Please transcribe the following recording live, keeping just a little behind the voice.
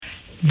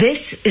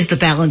This is the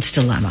Balance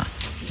Dilemma.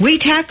 We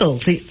tackle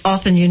the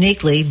often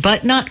uniquely,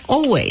 but not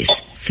always,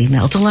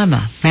 female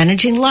dilemma,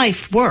 managing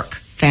life, work,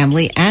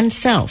 family, and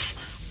self.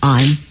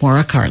 I'm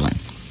Maura Carlin.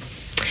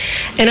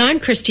 And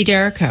I'm Christy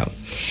Derrico.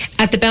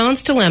 At the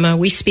Balance Dilemma,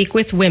 we speak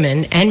with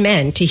women and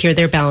men to hear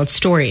their balance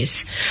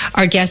stories.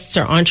 Our guests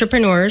are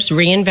entrepreneurs,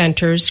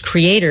 reinventors,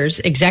 creators,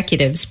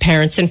 executives,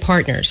 parents, and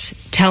partners,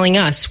 telling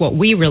us what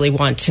we really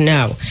want to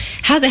know.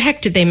 How the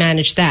heck did they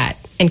manage that?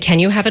 And can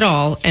you have it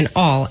all and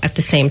all at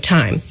the same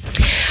time?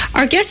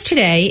 Our guest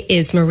today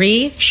is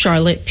Marie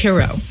Charlotte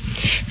Piro,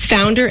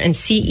 founder and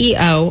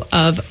CEO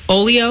of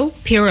Olio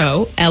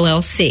Piro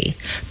LLC,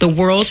 the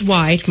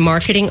worldwide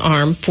marketing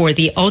arm for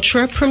the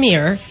ultra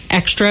premier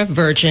extra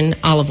virgin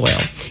olive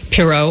oil,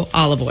 Piro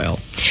olive oil,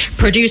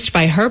 produced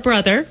by her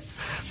brother,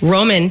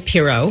 Roman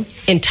Piro,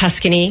 in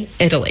Tuscany,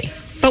 Italy.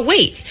 But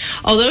wait,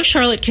 although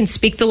Charlotte can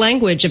speak the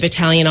language of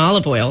Italian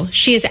olive oil,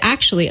 she is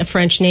actually a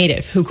French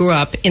native who grew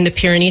up in the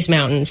Pyrenees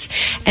Mountains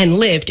and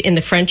lived in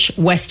the French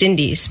West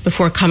Indies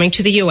before coming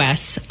to the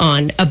U.S.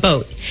 on a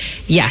boat.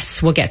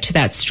 Yes, we'll get to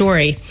that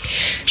story.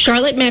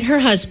 Charlotte met her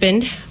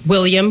husband,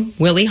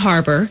 Willie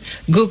Harbour.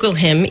 Google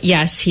him.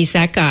 Yes, he's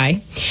that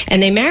guy.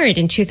 And they married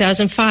in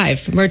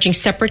 2005, merging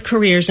separate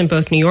careers in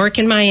both New York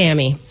and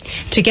Miami.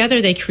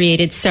 Together, they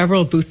created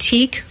several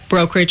boutique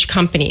brokerage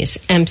companies,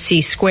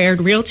 MC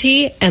Squared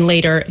Realty and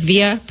later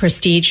Via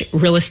Prestige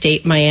Real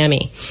Estate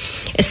Miami,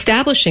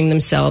 establishing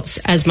themselves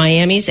as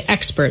Miami's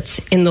experts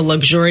in the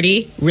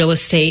luxury real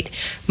estate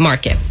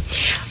market.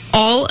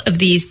 All of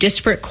these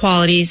disparate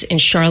qualities in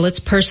Charlotte's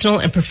personal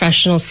and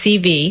professional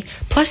CV,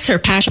 plus her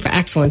passion for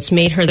excellence,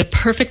 made her the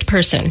perfect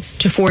person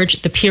to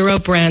forge the Piro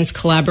brand's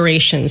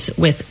collaborations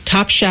with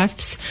top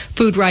chefs,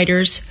 food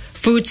writers,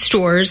 food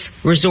stores,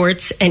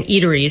 resorts, and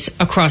eateries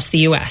across the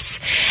U.S.,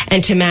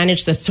 and to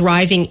manage the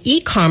thriving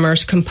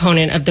e-commerce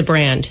component of the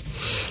brand.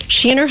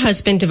 She and her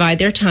husband divide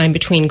their time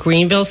between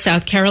Greenville,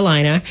 South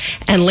Carolina,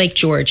 and Lake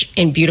George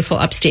in beautiful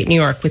upstate New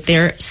York with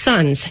their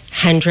sons,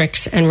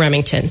 Hendrix and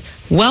Remington.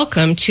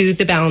 Welcome to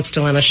the Balance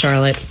Dilemma,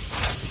 Charlotte.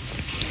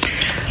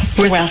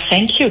 Well,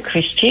 thank you,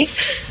 Christy.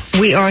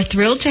 We are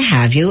thrilled to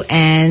have you,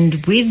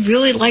 and we'd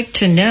really like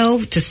to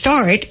know, to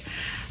start,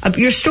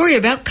 your story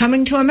about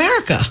coming to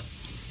America.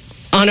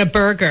 On a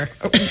burger.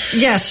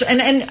 Yes,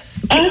 and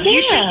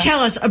you should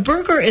tell us, a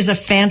burger is a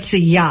fancy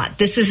yacht.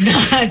 This is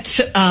not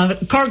a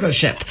cargo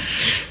ship.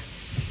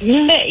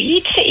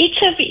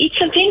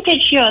 It's a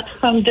vintage yacht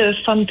from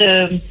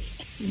the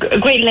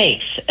Great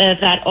Lakes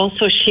that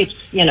also ships.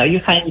 You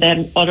find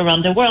them all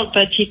around the world,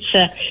 but it's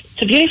a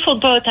beautiful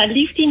boat. I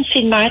lived in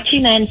St.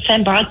 Martin and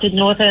Saint Barth, the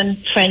northern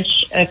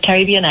French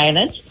Caribbean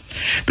islands.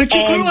 But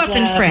you grew up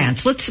in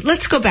France.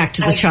 Let's go back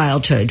to the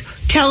childhood.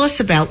 Tell us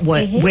about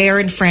where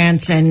in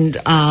France and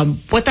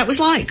what that was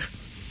like.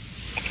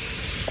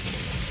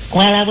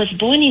 Well, I was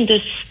born in the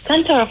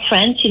center of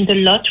France in the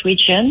Lot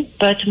region,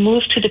 but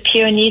moved to the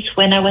Pyrenees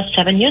when I was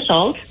 7 years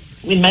old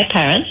with my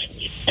parents.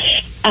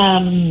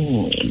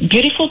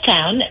 Beautiful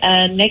town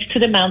next to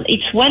the mountain.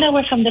 It's 1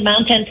 hour from the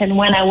mountains and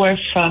 1 hour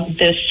from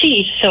the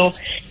sea. So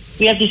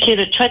we have this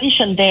little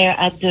tradition there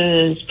at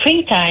the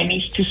springtime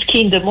is to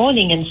ski in the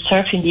morning and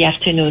surf in the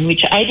afternoon,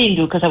 which I didn't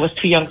do because I was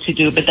too young to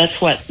do, but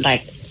that's what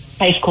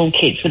high school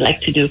kids would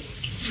like to do.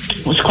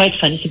 It was quite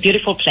fun. It's a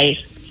beautiful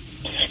place.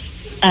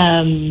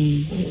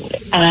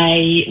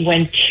 I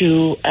went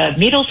to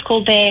middle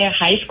school there,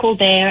 high school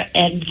there,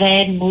 and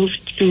then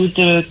moved to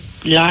the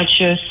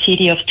larger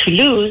city of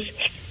Toulouse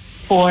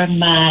for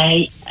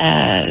my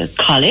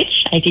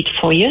college. I did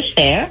 4 years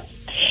there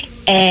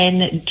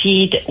and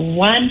did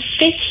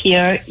 1/5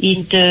 year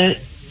in the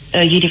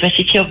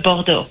University of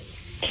Bordeaux,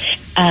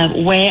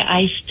 where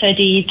I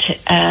studied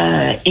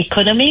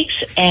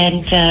economics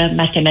and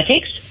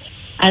mathematics,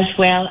 as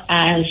well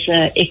as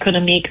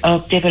economic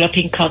of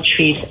developing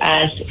countries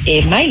as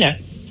a minor.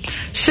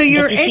 So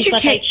your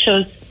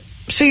education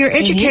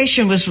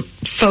was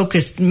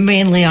focused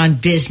mainly on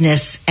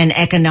business and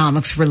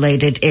economics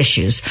related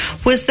issues.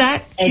 Was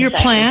that your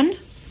plan?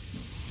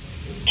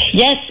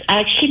 Yes,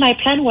 actually my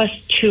plan was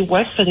to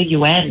work for the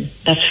UN.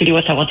 That's really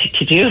what I wanted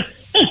to do.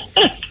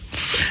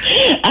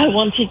 I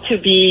wanted to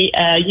be,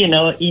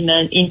 in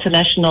an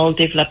international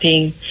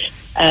developing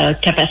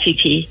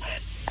capacity.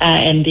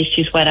 And this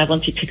is what I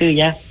wanted to do,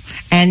 yeah.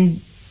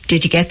 And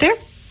did you get there?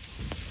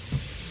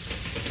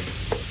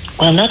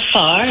 Well, not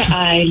far.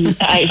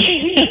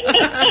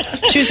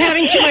 She was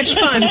having too much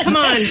fun. Come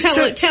on,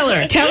 tell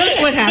her. Tell us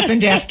what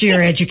happened after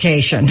your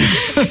education.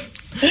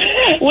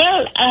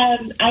 Well,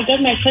 I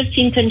got my first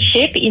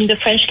internship in the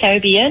French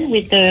Caribbean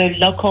with the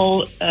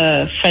local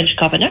French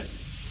governor,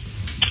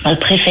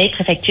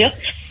 prefecture.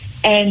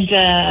 And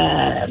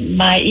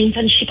my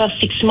internship of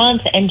 6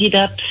 months ended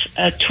up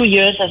 2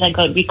 years as I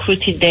got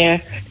recruited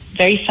there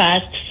very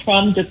fast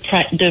from the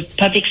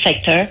public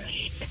sector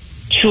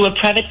to a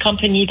private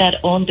company that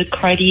owned the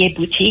Cartier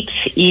boutiques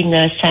in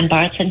Saint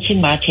Barth and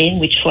Saint Martin,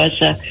 which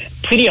was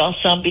pretty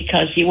awesome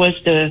because it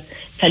was the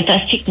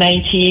fantastic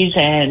 90s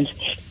and,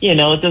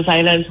 those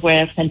islands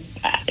were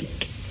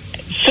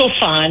so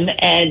fun.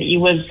 And it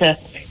was,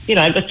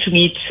 I got to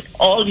meet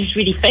all these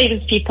really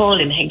famous people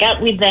and hang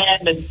out with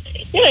them. And,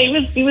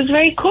 it was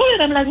very cool.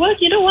 And I'm like, well,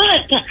 you know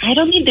what? I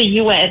don't need the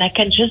UN. I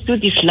can just do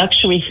this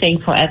luxury thing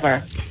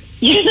forever.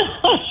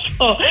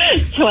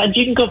 So I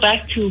didn't go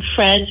back to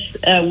France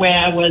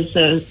where I was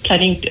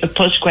planning a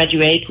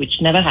postgraduate,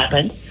 which never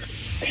happened.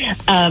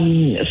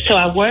 So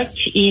I worked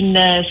in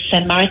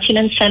Saint Martin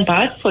and Saint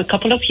Barth for a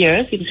couple of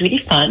years. It was really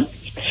fun.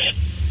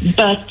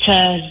 But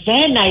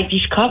then I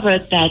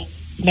discovered that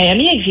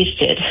Miami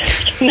existed.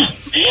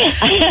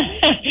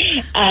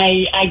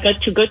 I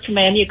got to go to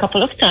Miami a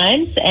couple of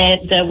times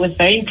and was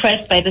very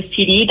impressed by the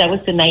city. That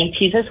was the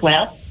 90s as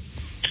well.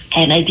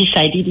 And I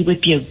decided it would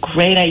be a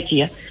great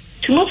idea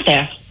to move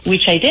there,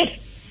 which I did.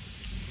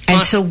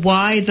 And so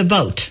why the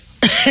boat?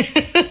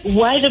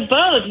 Why the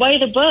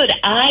boat?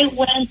 I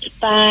went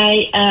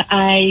by,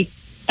 I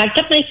packed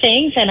up my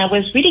things and I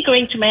was really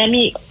going to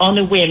Miami on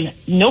a whim.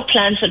 No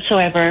plans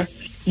whatsoever,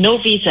 no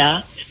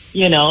visa.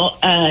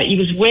 It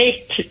was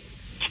way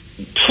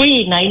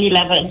pre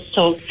 9/11,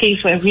 so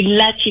things were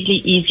relatively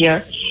easier.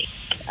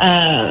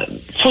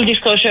 Full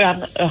disclosure,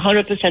 I'm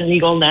 100%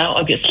 legal now,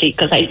 obviously,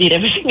 because I did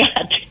everything I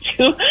had to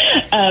do.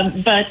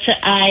 But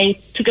I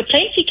took a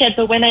plane ticket,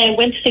 but when I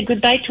went to say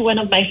goodbye to one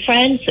of my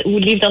friends who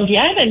lived on the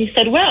island, he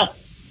said, well,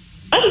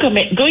 I'm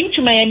going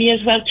to Miami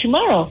as well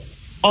tomorrow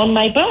on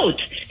my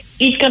boat.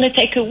 It's going to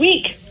take a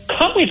week.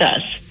 Come with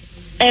us.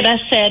 And I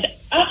said,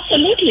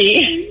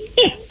 absolutely.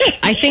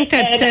 I think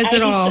that says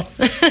it all.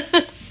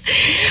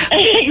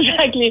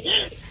 Exactly.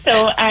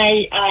 So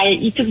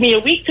it took me a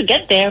week to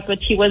get there, but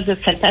it was a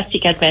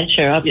fantastic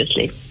adventure,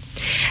 obviously.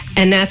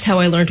 And that's how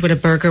I learned what a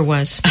burger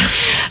was.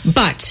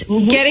 But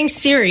getting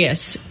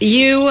serious,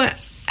 you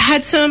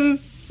had some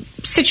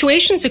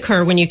situations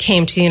occur when you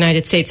came to the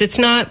United States. It's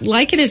not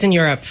like it is in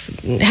Europe.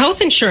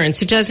 Health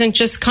insurance, it doesn't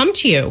just come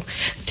to you.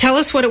 Tell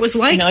us what it was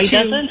like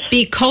to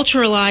be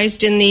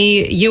culturalized in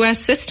the U.S.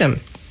 system.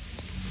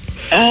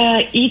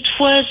 It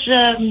was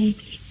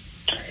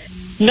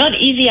not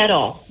easy at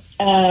all.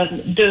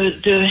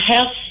 The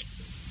health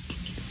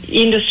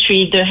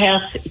industry, the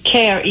health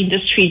care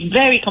industry is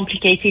very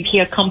complicated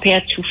here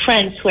compared to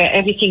France, where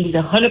everything is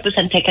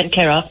 100% taken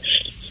care of.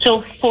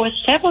 So for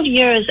several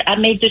years, I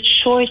made the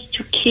choice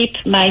to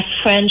keep my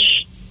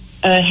French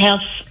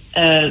health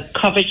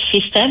coverage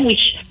system,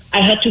 which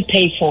I had to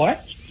pay for,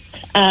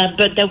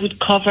 but that would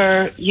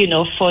cover,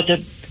 for the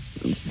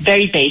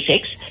very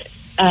basics.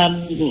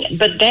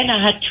 But then I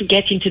had to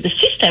get into the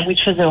system,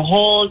 which was a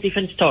whole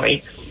different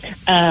story.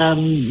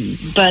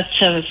 But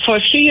for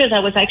a few years, I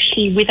was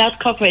actually without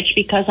coverage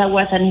because I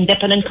was an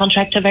independent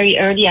contractor very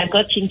early. I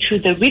got into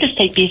the real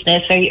estate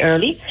business very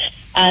early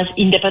as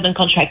independent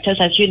contractors,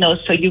 as you know.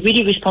 So you're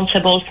really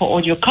responsible for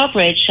all your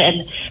coverage.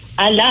 And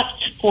I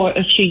lapsed for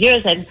a few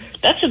years, and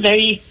that's a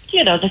very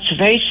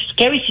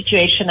scary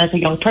situation as a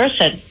young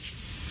person.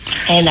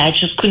 And I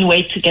just couldn't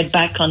wait to get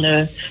back on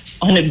a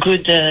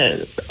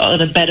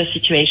better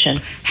situation.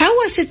 How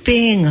was it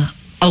being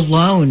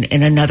alone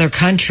in another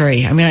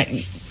country? I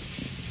mean,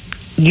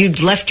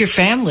 you'd left your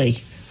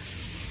family.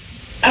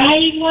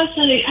 I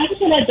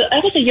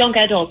was a young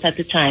adult at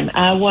the time.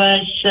 I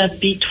was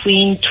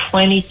between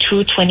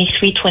 22,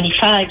 23,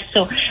 25.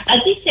 So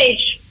at this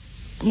age,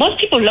 most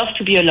people love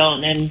to be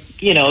alone and,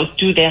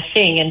 do their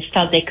thing and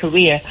start their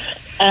career.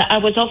 I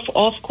was,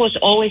 of course,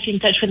 always in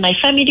touch with my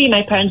family.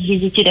 My parents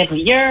visited every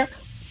year,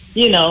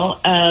 so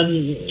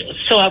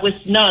I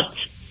was not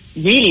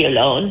really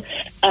alone.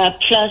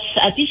 Plus,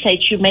 at this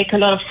age, you make a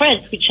lot of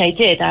friends, which I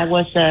did. I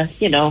was,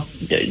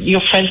 your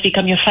friends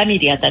become your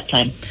family at that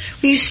time.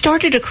 Well, you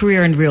started a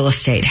career in real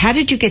estate. How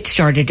did you get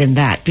started in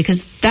that?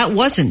 Because that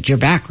wasn't your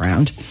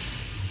background.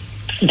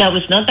 That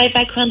was not my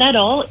background at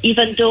all,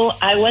 even though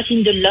I was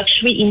in the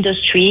luxury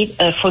industry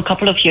for a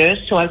couple of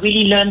years. So I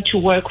really learned to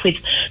work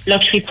with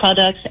luxury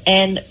products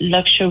and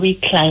luxury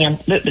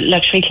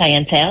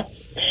clientele.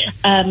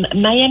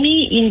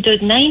 Miami in the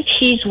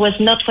 90s was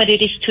not what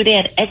it is today,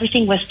 and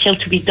everything was still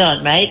to be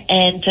done, right?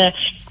 And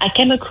I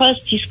came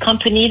across this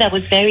company that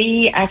was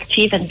very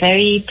active and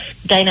very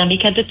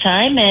dynamic at the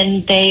time,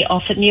 and they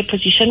offered me a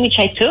position, which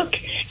I took.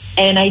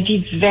 And I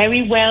did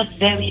very well,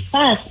 very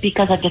fast,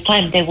 because at the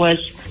time there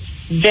was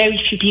very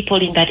few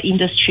people in that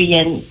industry,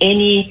 and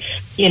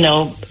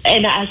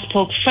and I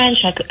spoke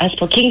French, I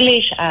spoke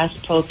English, I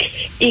spoke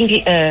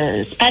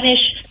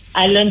Spanish.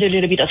 I learned a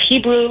little bit of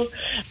Hebrew.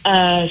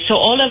 So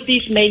all of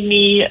this made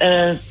me,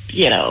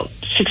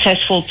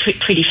 successful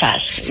pretty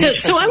fast.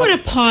 So I want to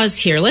pause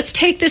here. Let's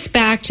take this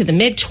back to the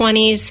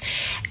mid-20s.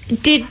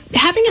 Did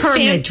having a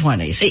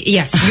mid-20s?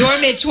 Yes, your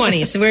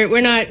mid-20s.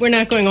 We're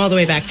not going all the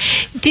way back.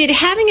 Did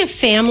having a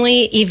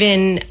family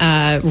even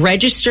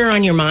register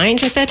on your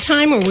mind at that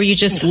time, or were you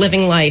just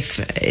living life?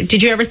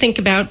 Did you ever think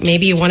about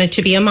maybe you wanted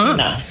to be a mom?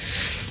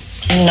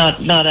 No,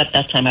 not at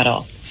that time at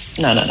all.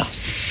 No.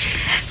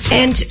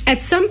 And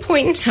at some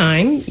point in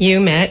time, you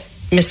met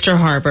Mr.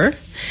 Harbour,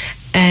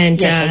 and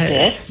yes, I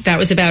did. That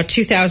was about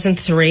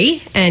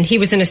 2003, and he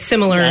was in a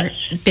similar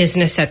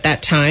business at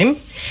that time.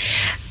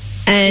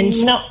 And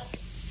no,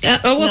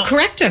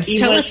 correct us.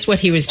 Tell us what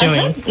he was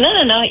doing.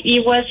 No. He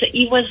was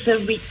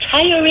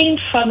retiring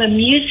from a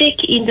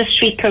music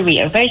industry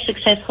career, a very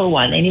successful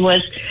one, and he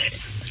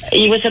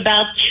was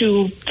about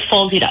to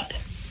fold it up.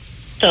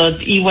 So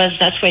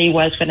that's where he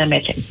was when I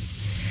met him.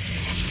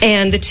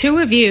 And the two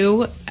of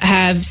you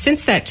have,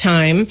 since that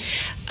time,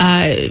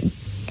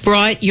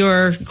 brought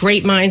your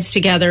great minds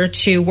together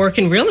to work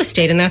in real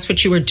estate, and that's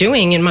what you were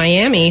doing in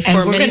Miami for many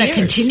years. And we're going to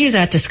continue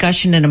that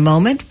discussion in a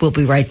moment. We'll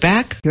be right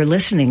back. You're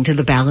listening to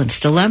The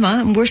Balanced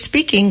Dilemma, and we're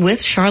speaking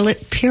with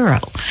Charlotte Piro.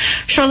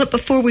 Charlotte,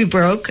 before we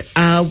broke,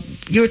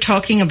 you were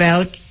talking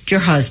about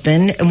your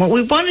husband, and what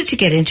we wanted to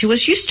get into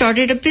is you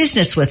started a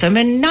business with him,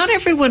 and not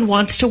everyone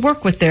wants to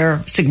work with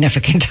their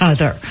significant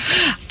other.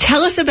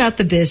 Tell us about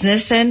the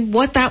business and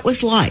what that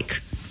was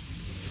like.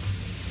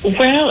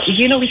 Well,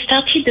 we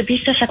started the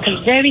business at a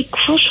very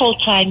crucial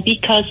time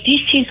because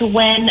this is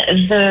when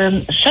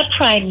the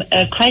subprime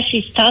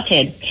crisis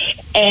started,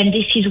 and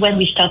this is when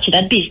we started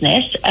that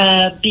business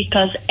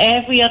because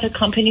every other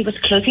company was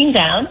closing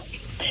down,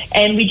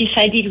 and we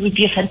decided it would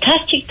be a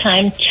fantastic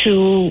time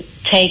to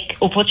take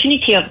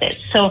opportunity of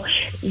this. So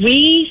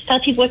we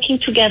started working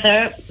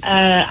together.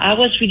 I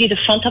was really the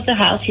front of the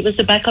house. He was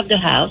the back of the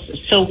house.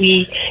 So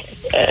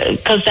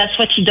because that's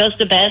what he does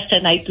the best,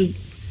 and I do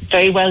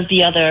very well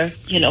the other,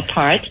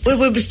 part. Wait,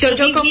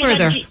 don't go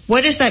further.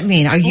 What does that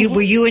mean?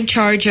 Were you in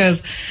charge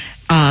of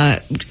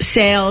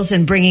sales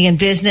and bringing in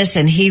business,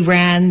 and he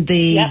ran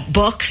the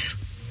books?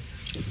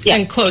 Yeah,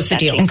 and close the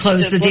deals. And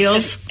close the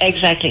deals?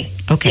 Exactly.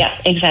 Okay. Yeah,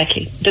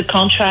 exactly. The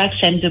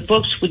contracts and the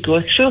books would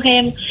go through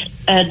him,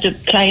 the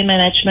client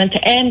management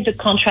and the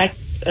contract.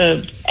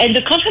 And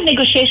the contract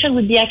negotiation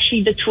would be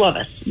actually the two of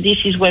us.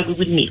 This is where we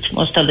would meet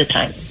most of the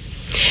time.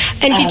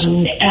 And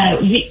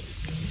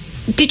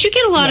did you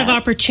get a lot of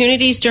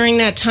opportunities during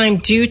that time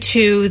due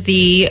to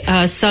the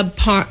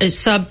subprime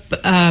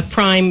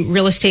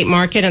real estate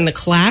market and the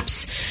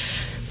collapse?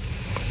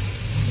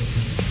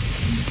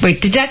 Wait,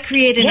 did that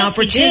create an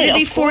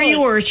opportunity for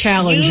you or a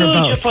challenge or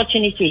both? Huge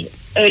opportunity.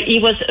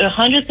 It was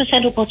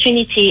 100%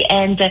 opportunity,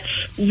 and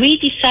we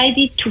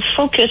decided to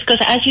focus because,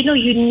 as you know,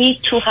 you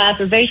need to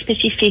have a very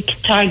specific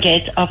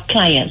target of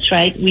clients,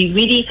 right? We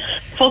really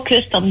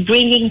focused on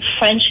bringing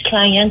French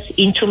clients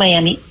into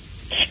Miami.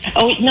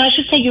 I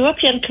should say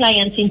European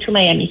clients into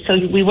Miami. So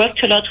we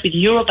worked a lot with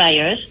Euro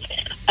buyers,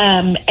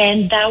 and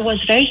that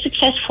was very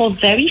successful,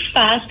 very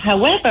fast.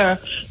 However,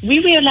 we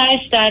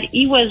realized that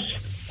it was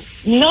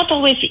not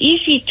always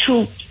easy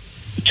for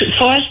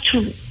us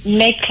to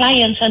make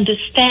clients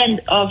understand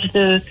of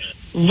the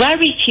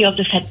rarity of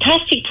the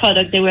fantastic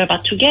product they were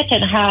about to get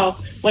and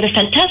what a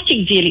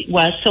fantastic deal it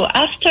was. So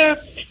after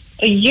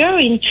a year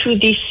into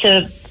this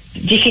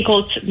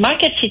difficult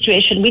market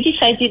situation, we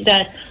decided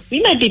that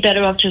we might be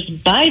better off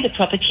just buy the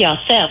property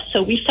ourselves.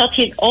 So we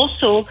started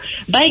also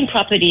buying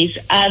properties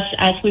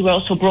as we were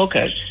also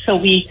brokers. So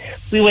we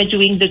were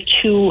doing those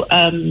two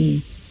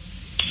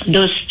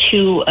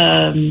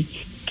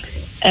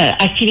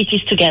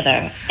activities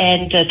together,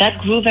 and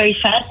that grew very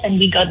fast, and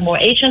we got more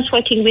agents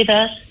working with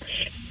us,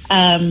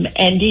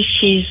 and this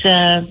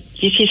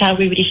is how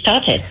we really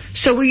started.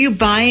 So were you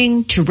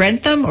buying to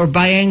rent them or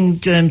buying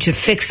them to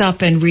fix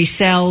up and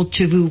resell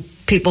to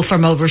people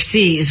from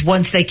overseas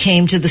once they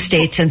came to the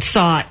States and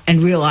saw it and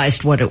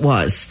realized what it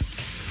was?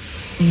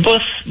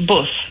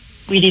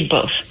 Both. We did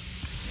both.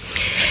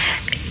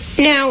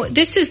 Now,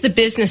 this is the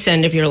business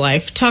end of your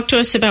life. Talk to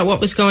us about what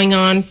was going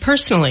on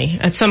personally.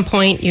 At some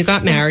point, you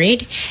got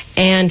married,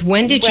 and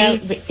when did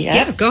you...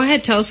 Yeah, go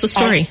ahead. Tell us the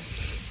story.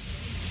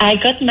 I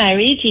got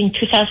married in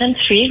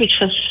 2003, which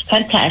was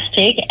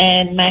fantastic,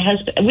 and my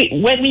husband...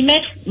 when we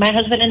met, my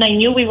husband and I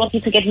knew we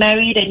wanted to get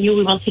married and knew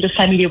we wanted a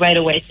family right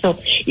away. So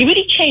it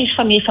really changed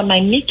for me from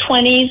my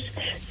mid-20s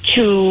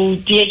to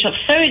the age of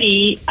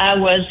 30. I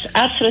was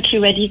absolutely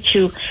ready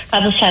to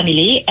have a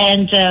family,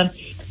 and...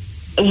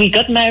 we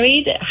got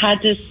married,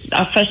 had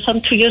our first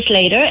son 2 years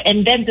later,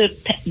 and then the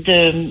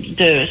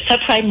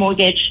subprime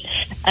mortgage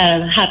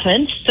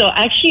happened. So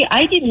actually,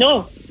 I didn't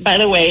know, by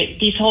the way,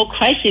 this whole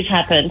crisis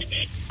happened.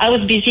 I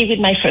was busy with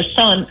my first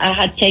son. I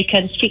had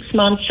taken 6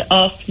 months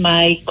off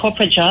my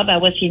corporate job. I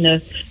was in a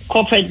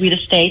corporate real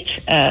estate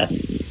at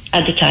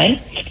the time.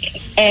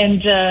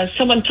 And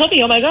someone told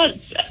me, oh, my God,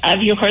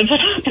 have you heard what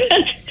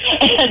happened?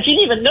 And I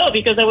didn't even know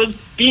because I was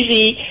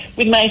busy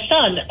with my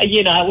son.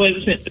 I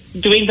was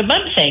doing the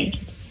mom thing.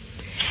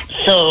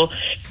 So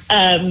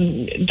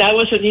that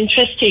was an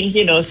interesting,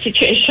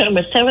 situation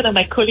where several of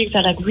my colleagues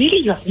are like, really,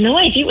 you have no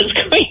idea what's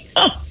going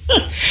on?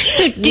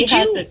 So did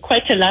you had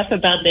quite a laugh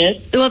about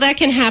this? Well, that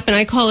can happen.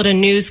 I call it a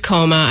news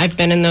coma. I've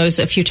been in those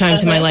a few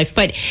times in my life.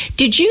 But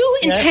did you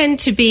intend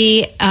to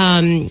be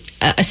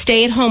a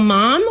stay-at-home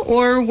mom,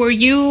 or were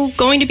you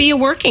going to be a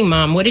working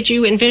mom? What did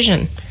you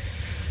envision?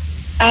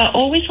 I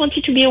always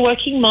wanted to be a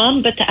working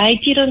mom, but I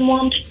didn't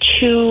want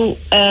to,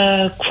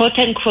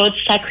 quote-unquote,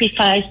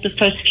 sacrifice the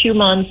first few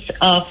months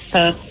of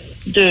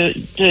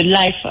the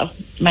life of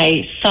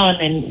my son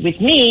and with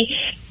me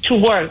to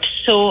work.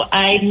 So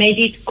I made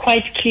it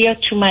quite clear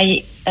to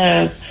my,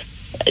 I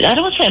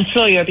don't want to say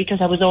employer because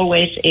I was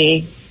always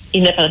a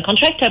independent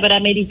contractor, but I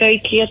made it very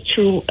clear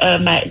to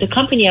the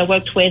company I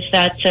worked with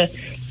that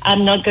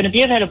I'm not going to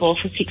be available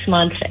for 6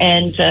 months,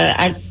 and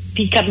I'll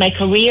pick up my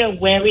career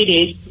where it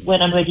is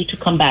when I'm ready to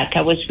come back.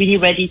 I was really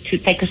ready to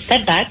take a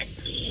step back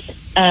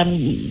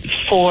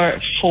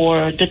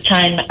for the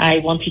time I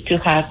wanted to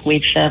have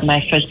with my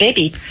first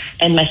baby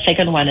and my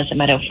second one, as a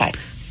matter of fact.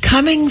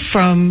 Coming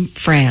from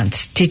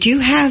France, did you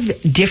have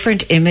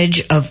different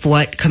image of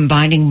what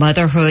combining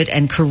motherhood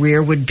and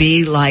career would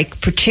be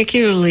like,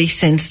 particularly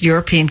since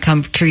European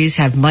countries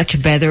have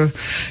much better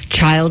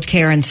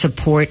childcare and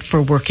support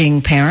for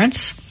working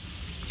parents?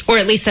 Or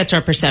at least that's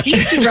our perception.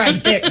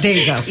 Right, there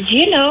you go.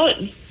 You know,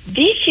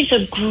 this is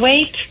a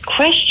great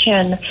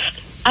question.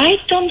 I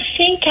don't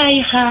think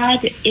I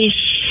had a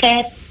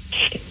set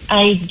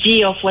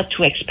idea of what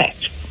to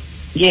expect.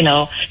 You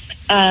know,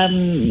 I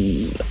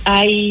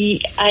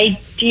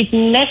did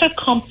never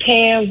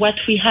compare what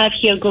we have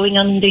here going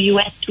on in the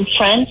U.S. to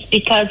France,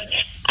 because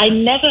I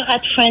never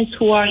had friends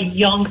who are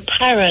young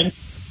parents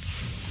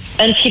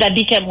until I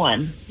became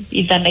one,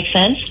 if that makes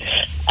sense.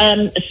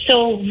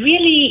 So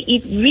really,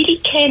 it really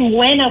came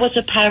when I was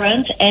a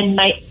parent, and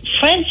my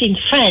friends in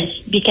France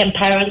became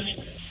parents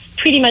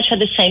pretty much at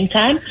the same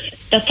time,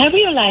 that I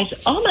realized,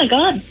 oh my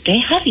God, they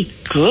have it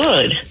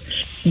good.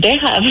 They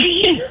have,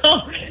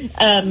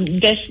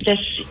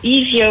 there's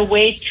easier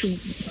way to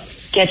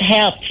get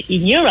help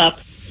in Europe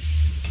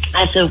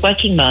as a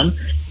working mom.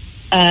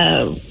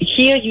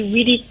 Here, you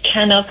really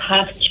cannot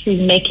have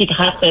to make it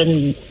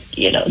happen,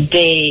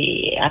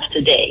 day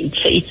after day.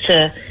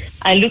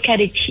 I look at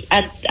it,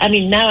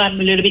 now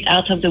I'm a little bit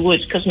out of the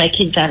woods because my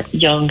kids are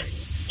young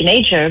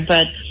teenager,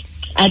 but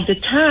at the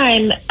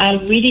time, I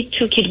really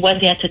took it one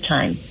day at a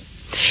time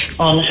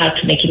on how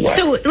to make it work.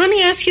 So let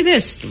me ask you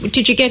this.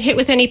 Did you get hit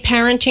with any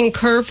parenting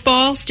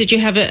curveballs? Did you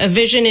have a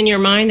vision in your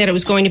mind that it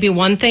was going to be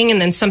one thing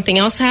and then something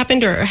else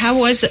happened? Or how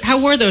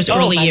were those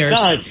early years?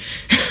 Oh,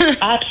 my God.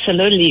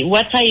 Absolutely.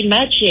 What I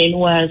imagined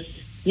was,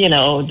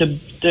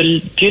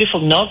 the beautiful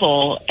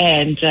novel,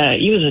 and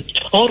it was a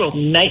total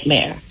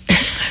nightmare.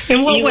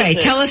 In what way?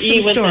 Tell us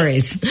some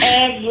stories.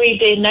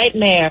 Everyday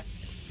nightmare.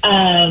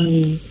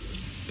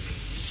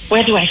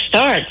 Where do I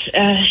start?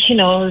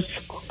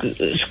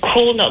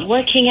 School not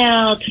working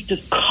out, the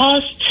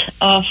cost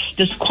of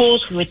the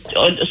schools,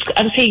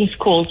 I'm saying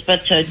schools,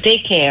 but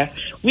daycare.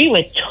 We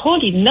were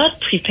totally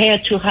not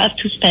prepared to have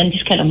to spend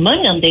this kind of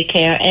money on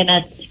daycare. And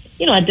at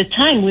the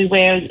time we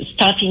were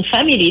starting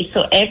families,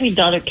 so every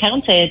dollar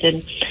counted,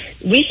 and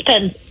we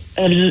spent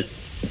an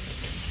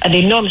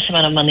enormous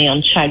amount of money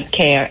on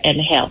childcare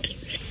and help.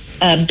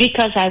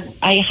 Because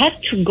I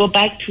had to go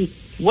back to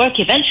work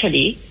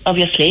eventually,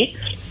 obviously.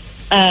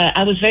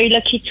 I was very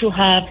lucky to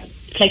have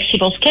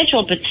flexible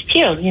schedule, but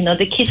still,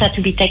 the kids had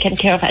to be taken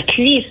care of at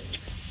least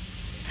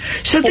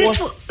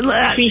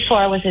 3-4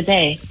 hours a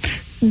day.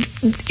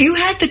 You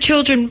had the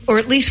children, or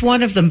at least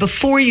one of them,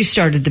 before you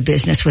started the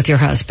business with your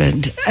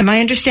husband. Am I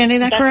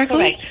understanding that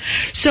correctly?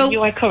 Correct. So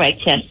you are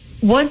correct, yes.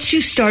 Once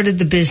you started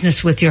the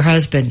business with your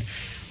husband,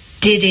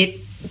 did it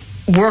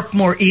work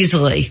more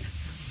easily?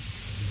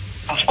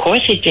 Of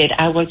course it did.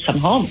 I worked from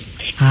home.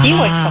 He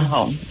worked from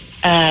home.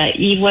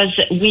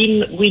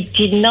 We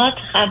did not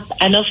have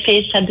an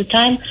office at the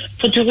time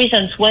for two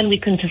reasons. One, we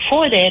couldn't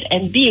afford it,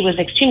 and B, it was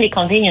extremely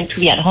convenient to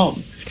be at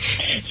home.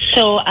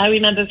 So I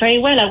remember very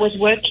well, I was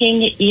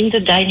working in the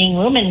dining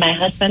room and my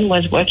husband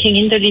was working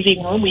in the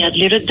living room. We had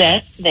little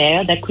desks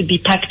there that could be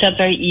packed up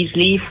very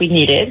easily if we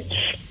needed.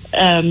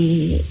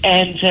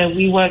 And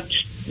we worked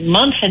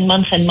months and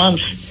months and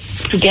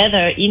months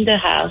together in the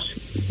house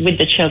with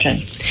the children.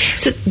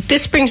 So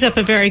this brings up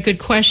a very good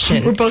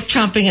question. We're both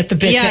chomping at the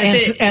bit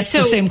to ask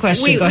the same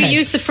question. We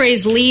use the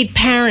phrase lead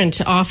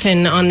parent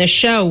often on the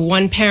show,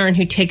 one parent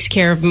who takes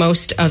care of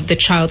most of the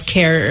child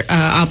care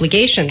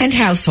obligations. And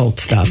household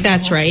stuff.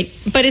 That's right.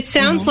 But it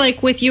sounds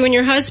like with you and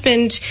your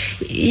husband,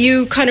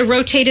 you kind of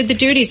rotated the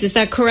duties. Is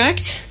that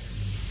correct?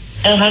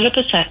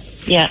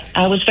 100%. Yeah.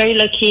 I was very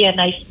lucky, and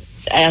I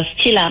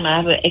still am. I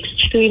have an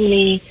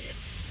extremely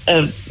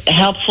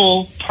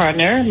helpful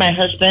partner. My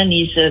husband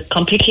is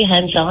completely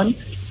hands-on,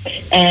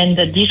 and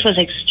this was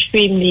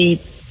extremely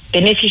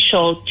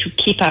beneficial to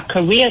keep our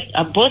career,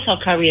 both our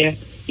career,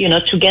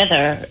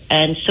 together,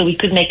 and so we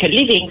could make a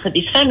living for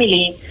this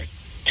family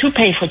to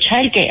pay for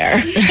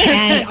childcare.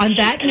 And on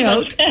that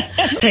note,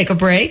 take a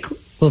break.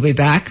 We'll be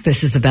back.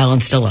 This is The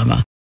Balanced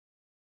Dilemma.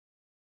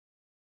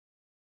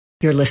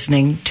 You're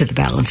listening to The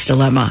Balanced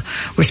Dilemma.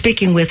 We're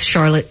speaking with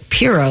Charlotte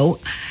Piro,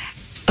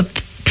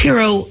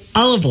 Piro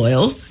olive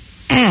oil,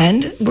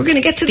 and we're going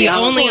to get to the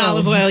only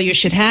olive oil you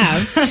should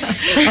have.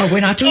 Oh,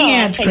 we're not doing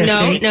ads,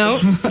 Christy. No,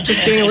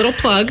 just doing a little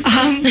plug.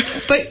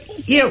 But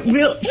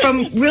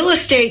from real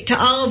estate to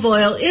olive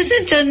oil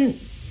isn't an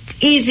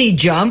easy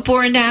jump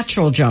or a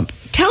natural jump.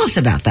 Tell us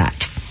about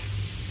that.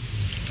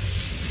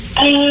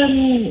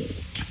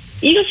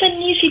 It was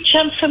an easy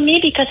jump for me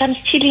because I'm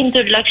still in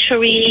the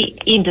luxury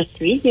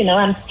industry.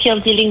 I'm still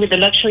dealing with the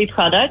luxury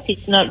product.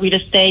 It's not real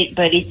estate,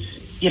 but it's,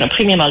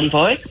 premium olive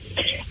oil.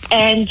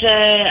 And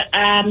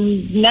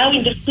now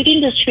in the food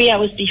industry. I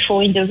was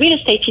before in the real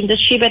estate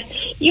industry, but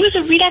it was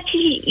a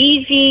relatively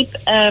easy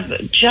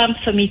jump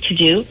for me to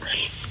do,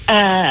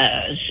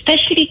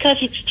 especially because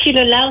it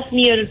still allows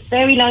me a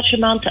very large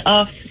amount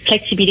of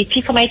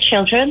flexibility for my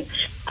children.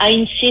 I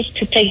insist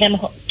to take them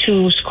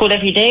to school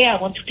every day. I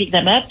want to pick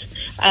them up.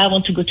 I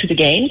want to go to the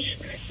games,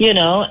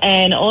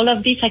 and all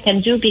of this I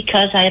can do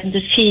because I am the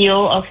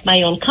CEO of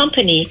my own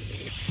company.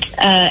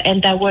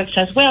 And that works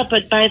as well.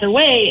 But by the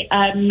way,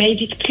 I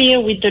made it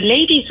clear with the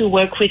ladies who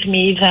work with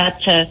me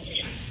that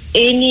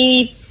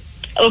any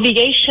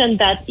obligation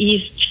that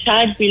is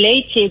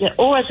child-related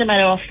or, as a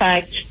matter of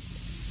fact,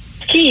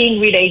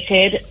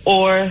 skiing-related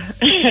or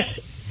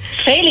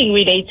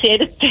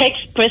sailing-related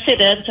takes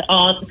precedence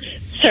on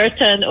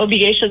certain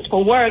obligations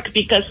for work,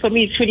 because for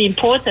me it's really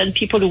important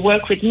people who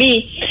work with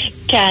me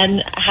can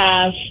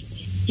have,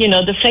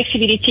 the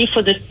flexibility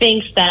for the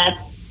things that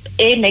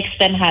A, makes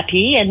them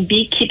happy, and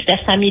B, keeps their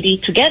family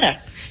together.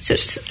 So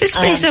this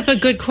brings up a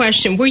good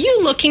question. Were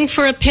you looking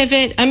for a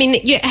pivot? I mean,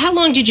 how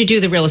long did you do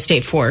the real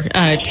estate for?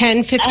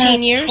 10,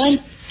 15 years?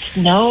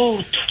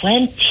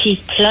 20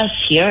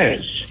 plus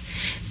years.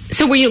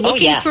 So were you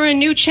looking for a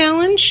new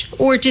challenge,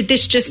 or did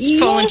this just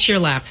fall into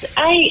your lap?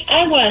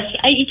 I was.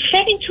 It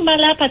fell into my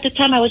lap at the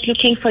time I was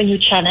looking for a new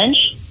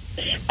challenge.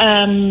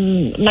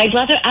 My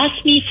brother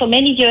asked me for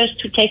many years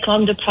to take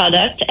on the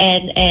product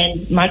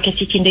and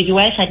market it in the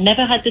U.S. I'd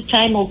never had the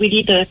time or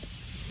really the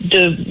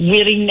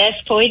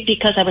willingness for it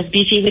because I was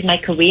busy with my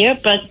career.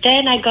 But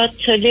then I got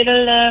a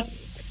little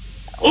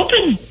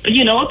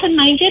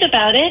open-minded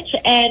about it.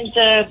 And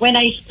when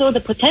I saw the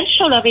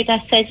potential of it, I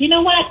said, you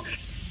know what?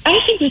 I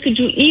think we could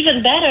do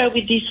even better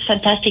with this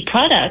fantastic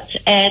product.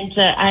 And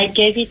I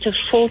gave it a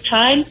full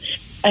time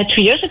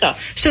 2 years ago.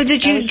 So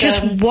did you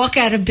just walk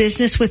out of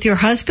business with your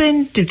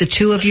husband? Did the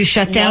two of you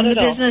shut down the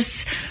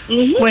business?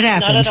 Mm-hmm. What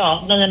happened? Not at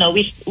all. No.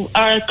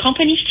 Our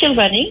company is still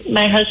running.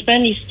 My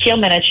husband is still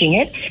managing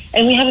it.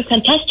 And we have a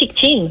fantastic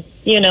team.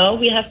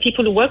 We have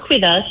people who work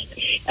with us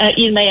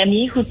in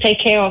Miami who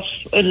take care of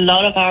a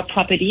lot of our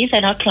properties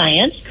and our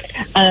clients.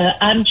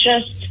 I'm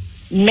just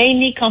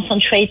mainly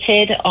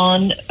concentrated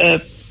on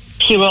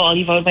Piro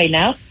olive oil right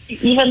now,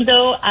 even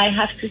though I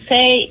have to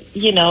say,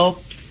 dear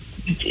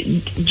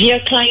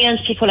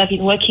clients, people I've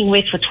been working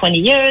with for 20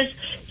 years,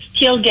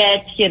 still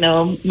get,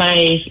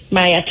 my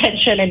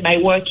attention and my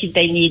work if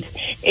they need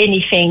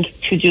anything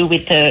to do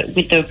with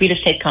the real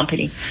estate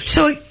company.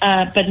 So,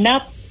 but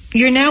now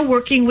you're now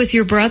working with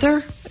your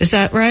brother, is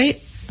that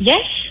right?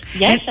 Yes.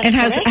 And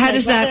how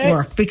does that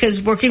work?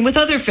 Because working with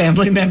other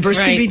family members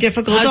can be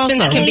difficult.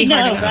 Husbands also can be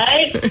hard enough,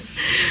 right?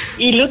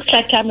 It looks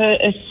like I'm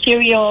a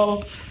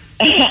serial.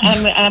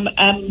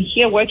 I'm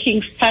here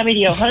working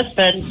family or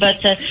husband,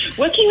 but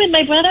working with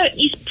my brother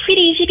is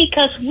pretty easy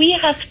because we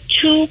have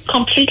two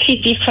completely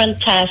different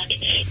tasks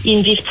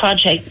in this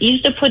project.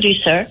 He's the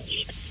producer,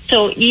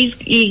 so his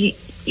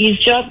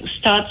job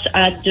starts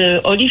at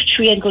the olive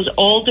tree and goes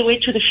all the way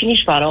to the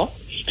finished bottle.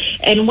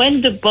 And when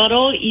the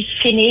bottle is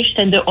finished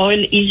and the oil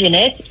is in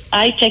it,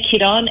 I take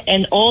it on,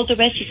 and all the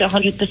rest is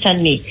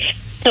 100% me.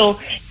 So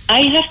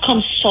I have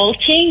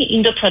consulting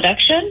in the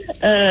production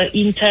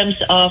in terms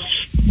of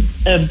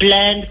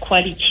blend,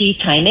 quality,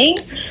 timing.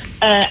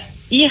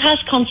 He has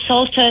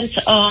consultants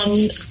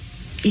on,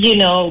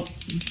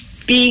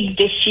 big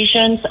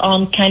decisions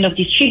on kind of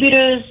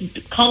distributors,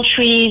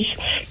 countries,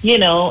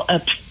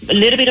 a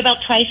little bit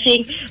about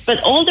pricing,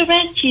 but all the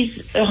rest is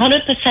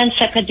 100%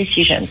 separate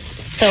decisions.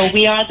 So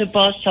we are the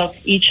boss of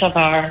each of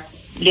our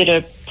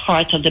little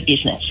part of the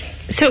business.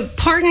 So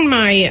pardon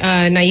my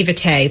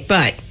naivete,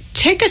 but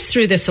take us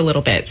through this a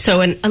little bit.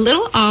 So a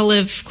little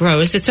olive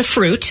grows. It's a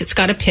fruit. It's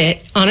got a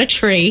pit on a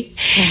tree.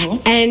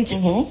 Mm-hmm. And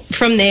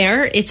from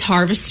there, it's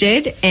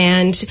harvested.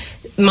 And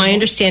my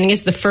understanding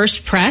is the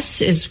first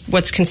press is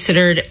what's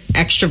considered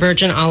extra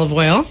virgin olive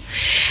oil.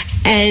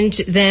 And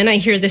then I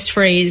hear this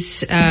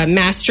phrase,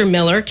 master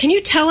miller. Can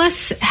you tell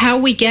us how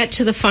we get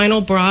to the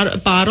final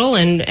bottle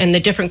and the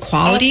different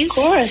qualities?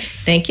 Of course.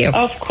 Thank you.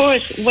 Of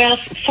course. Well,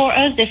 for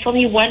us, there's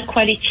only one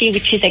quality,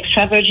 which is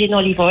extra virgin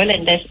olive oil,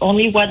 and there's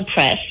only one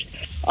press.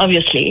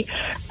 Obviously,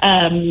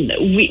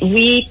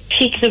 we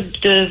pick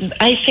the.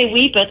 I say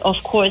we, but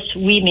of course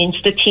we means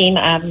the team.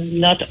 I'm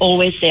not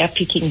always there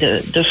picking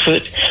the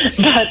fruit,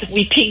 but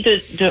we pick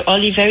the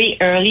olive very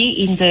early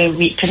in the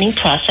ripening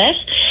process.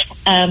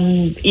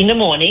 In the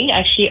morning,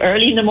 actually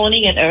early in the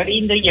morning and early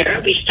in the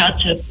year, we start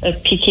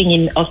picking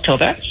in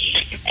October,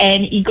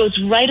 and it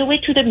goes right away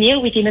to the mill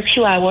within a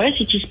few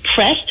hours. It is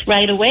pressed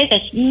right away.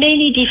 There's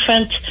many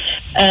different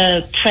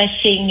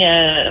pressing.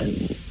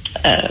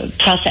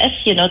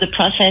 Process. The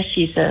process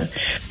is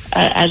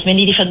has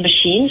many different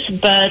machines,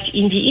 but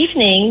in the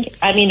evening,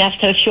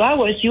 after a few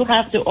hours, you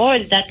have the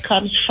oil that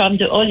comes from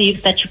the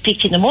olive that you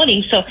picked in the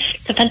morning. So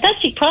it's a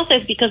fantastic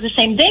process because the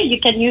same day you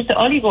can use the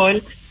olive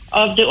oil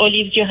of the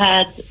olives you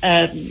had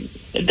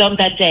done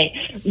that day.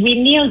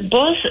 We mill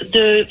both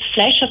the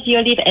flesh of the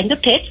olive and the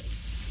pit.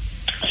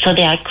 So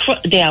they are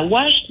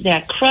washed, they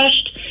are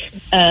crushed,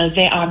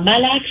 they are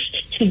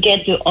malaxed to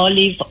get the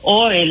olive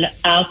oil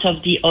out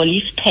of the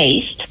olive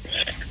paste.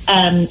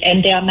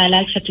 And they are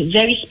malaxed at a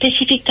very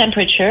specific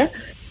temperature,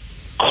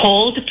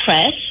 cold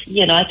press,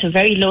 at a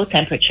very low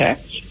temperature.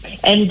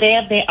 And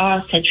there they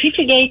are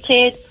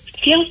centrifugated,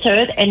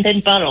 filtered, and then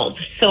bottled.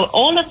 So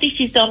all of this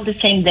is done the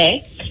same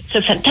day. It's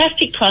a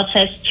fantastic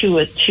process to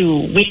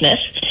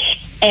witness.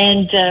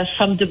 And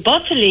from the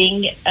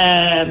bottling,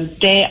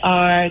 they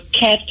are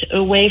kept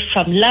away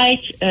from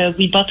light.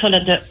 We bottle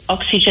under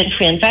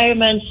oxygen-free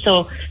environment.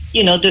 So,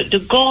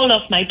 the goal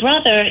of my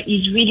brother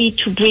is really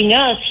to bring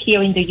us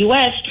here in the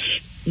U.S.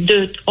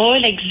 the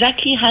oil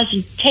exactly as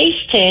it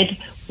tasted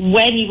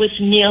when it was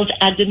milled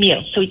at the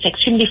mill. So it's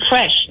extremely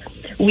fresh.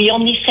 We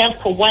only sell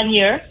for 1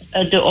 year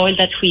the oil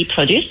that we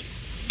produce.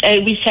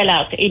 We sell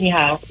out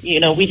anyhow.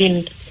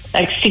 Within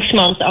like 6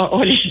 months, our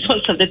oil is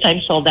most of the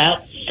time sold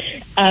out.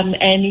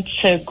 And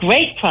it's a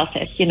great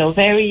process,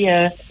 very,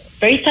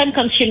 very time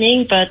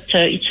consuming, but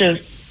it's a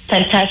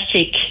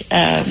fantastic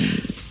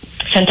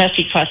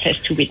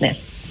process to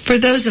witness. For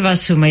those of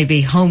us who may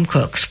be home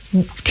cooks,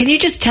 can you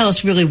just tell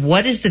us really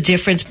what is the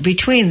difference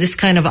between this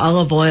kind of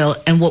olive oil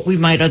and what we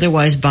might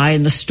otherwise buy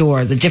in the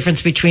store? The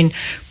difference between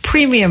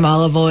premium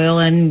olive oil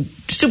and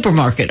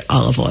supermarket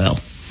olive oil?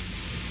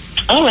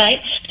 All right.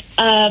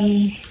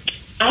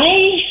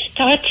 I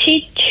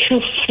started to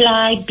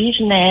fly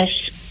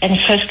business and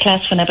first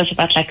class when I was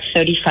about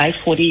 35,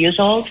 40 years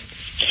old.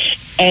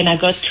 And I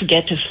got to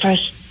get the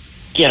first,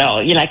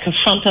 a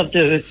front of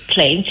the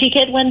plane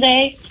ticket one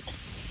day.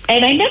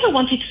 And I never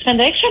wanted to spend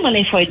the extra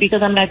money for it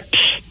because I'm like,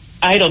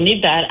 I don't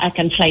need that. I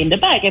can fly in the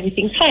back.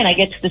 Everything's fine. I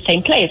get to the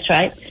same place,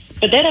 right?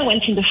 But then I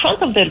went in the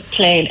front of the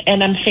plane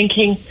and I'm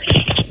thinking,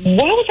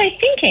 what was I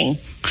thinking?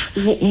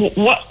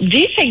 What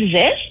this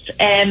exists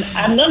and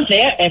I'm not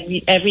there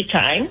every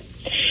time.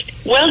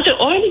 Well,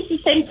 the oil is the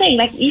same thing.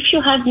 Like if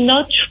you have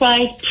not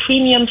tried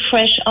premium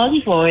fresh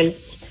olive oil,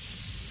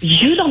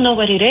 you don't know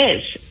what it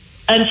is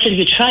until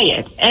you try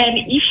it. And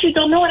if you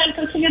don't know what I'm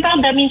talking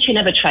about, that means you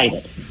never tried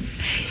it.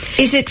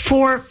 Is it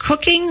for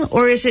cooking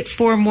or is it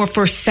more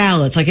for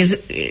salads? Like, is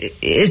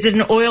it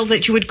an oil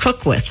that you would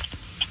cook with?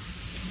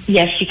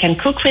 Yes, you can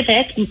cook with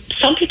it.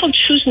 Some people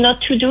choose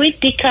not to do it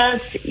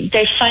because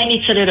they find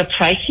it's a little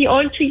pricey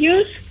oil to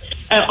use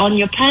on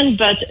your pan,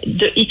 but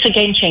it's a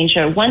game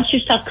changer. Once you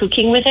start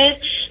cooking with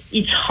it,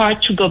 it's hard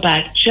to go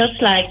back.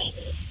 Just like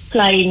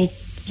flying,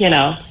 in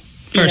an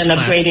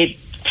upgraded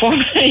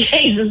form. It's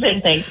the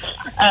same thing.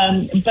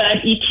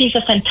 But it is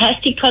a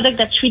fantastic product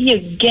that's really a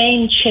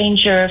game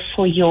changer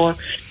for your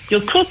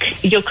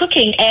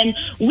cooking. And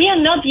we are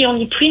not the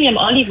only premium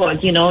olive oil.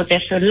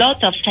 There's a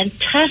lot of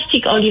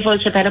fantastic olive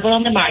oils available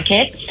on the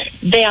market.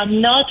 They are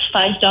not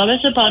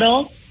 $5 a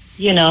bottle.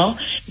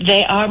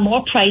 They are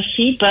more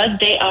pricey, but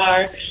they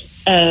are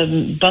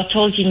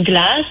bottled in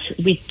glass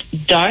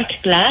with dark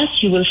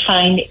glass. You will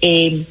find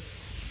the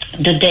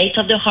date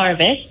of the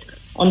harvest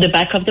on the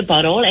back of the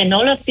bottle, and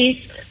all of this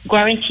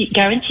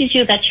guarantees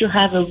you that you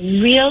have a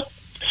real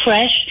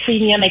fresh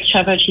premium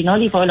extra virgin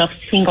olive oil of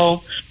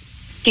single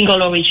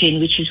origin,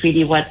 which is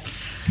really what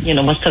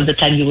most of the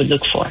time you would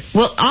look for.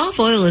 Well, olive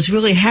oil is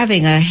really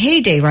having a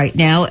heyday right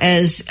now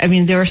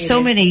there are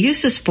so many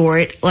uses for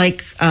it,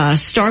 like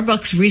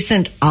Starbucks'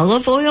 recent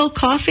olive oil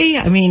coffee.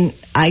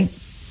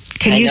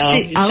 Can you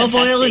see olive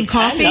oil in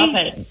coffee? I love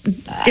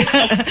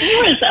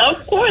it.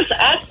 Of course,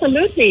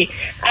 absolutely.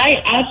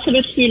 I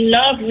absolutely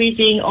love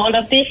reading all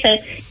of this. And,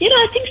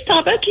 I think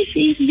Starbucks is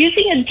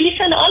using a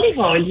decent olive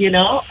oil,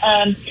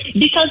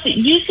 because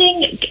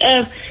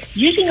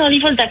using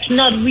olive oil that's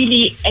not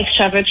really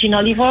extra virgin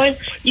olive oil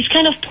is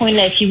kind of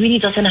pointless. It really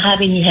doesn't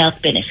have any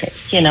health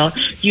benefits,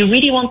 You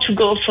really want to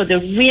go for the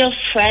real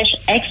fresh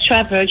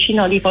extra virgin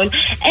olive oil.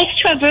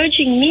 Extra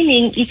virgin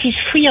meaning it is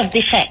free of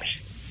defects.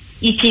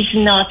 It is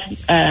not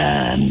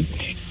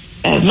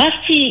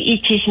musty.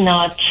 It is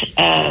not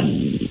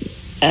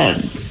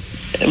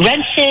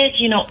rancid.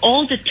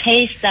 All the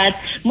taste that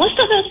most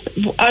of us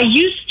are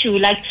used to.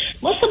 Like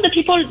most of the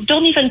people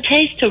don't even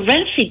taste a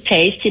rancid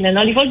taste in an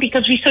olive oil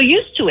because we're so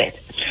used to it.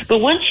 But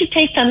once you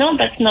taste an oil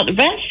that's not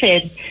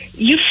rancid,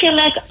 you feel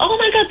like, oh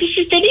my God, this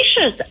is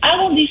delicious.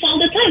 I want this all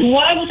the time.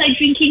 Why was I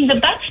drinking the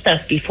bad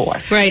stuff before?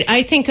 Right.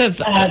 I think of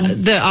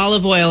the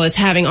olive oil as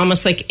having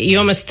almost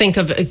think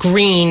of a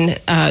green,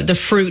 the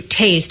fruit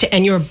taste,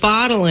 and your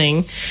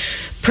bottling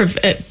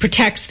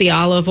protects the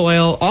olive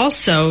oil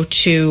also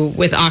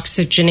with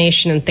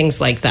oxygenation and things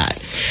like that.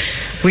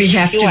 We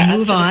have to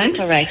move on.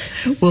 Correct.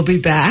 We'll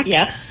be back.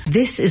 Yeah.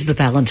 This is The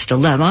Balanced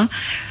Dilemma.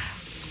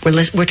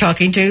 We're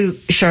talking to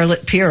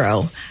Charlotte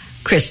Piro,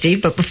 Christy,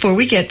 but before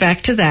we get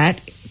back to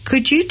that,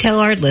 could you tell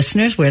our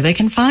listeners where they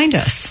can find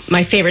us?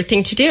 My favorite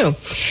thing to do.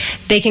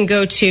 They can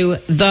go to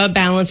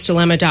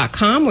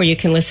thebalanceddilemma.com where you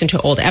can listen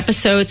to old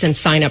episodes and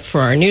sign up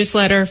for our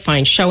newsletter,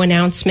 find show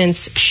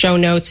announcements, show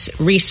notes,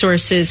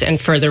 resources, and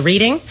further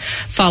reading.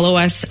 Follow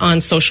us on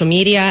social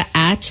media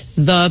at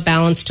The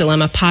Balanced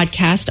Dilemma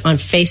Podcast on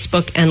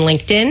Facebook and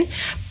LinkedIn.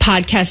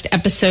 Podcast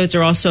episodes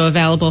are also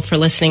available for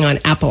listening on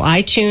Apple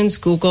iTunes,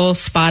 Google,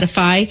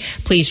 Spotify.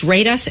 Please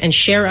rate us and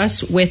share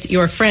us with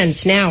your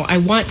friends. Now, I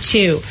want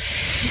to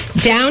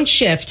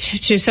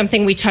downshift to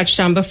something we touched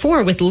on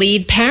before with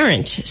lead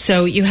parent.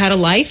 So you had a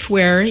life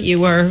where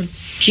you were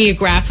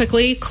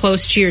geographically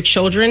close to your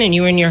children and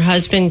you and your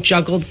husband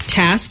juggled the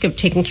task of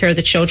taking care of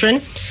the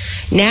children.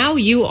 Now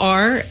you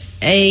are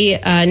a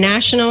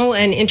national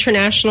and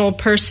international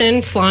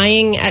person,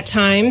 flying at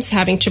times,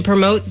 having to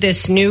promote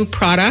this new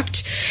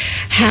product.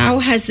 How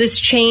has this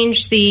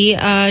changed the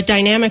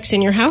dynamics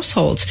in your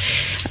household?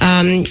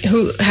 How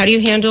do you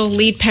handle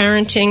lead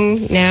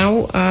parenting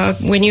now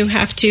when you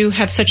have to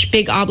have such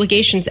big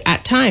obligations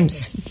at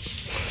times?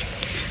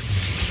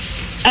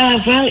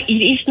 Well, it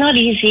is not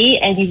easy,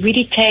 and it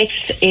really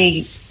takes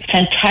a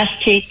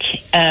fantastic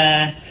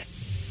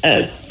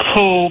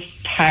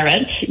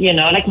co-parent,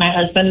 like my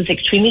husband is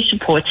extremely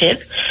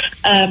supportive.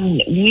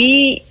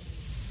 We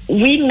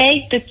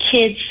make the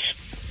kids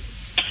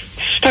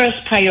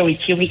first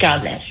priority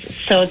regardless.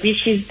 So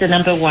this is the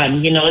number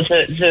one,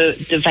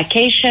 the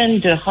vacation,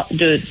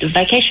 the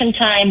vacation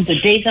time, the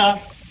days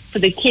off for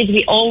the kids.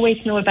 We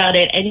always know about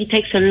it, and it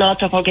takes a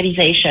lot of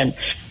organization.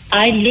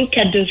 I look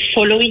at the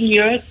following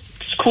year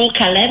school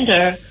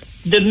calendar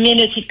the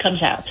minute it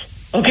comes out.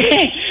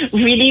 Okay,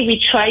 really, we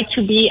try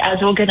to be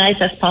as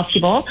organized as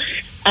possible.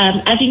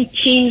 Having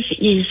teams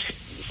is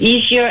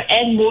easier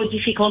and more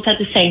difficult at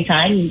the same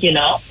time,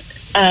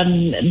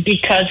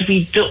 because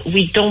we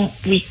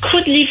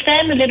could leave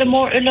them a little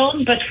more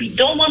alone, but we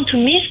don't want to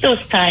miss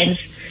those times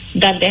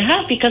that they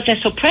have because they're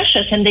so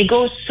precious and they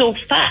go so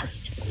fast.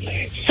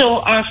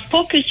 So our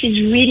focus is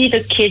really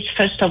the kids,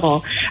 first of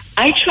all.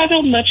 I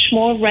travel much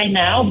more right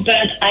now,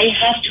 but I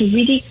have to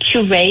really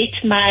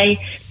curate my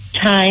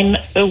time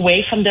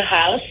away from the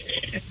house.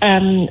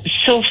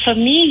 So for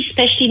me,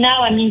 especially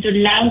now, I'm in the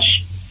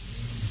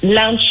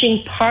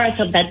launching part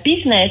of that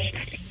business.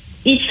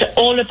 It's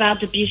all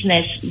about the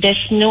business.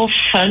 There's no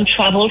fun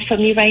travel for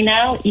me right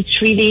now.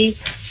 It's really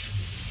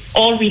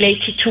all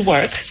related to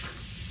work.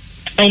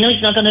 I know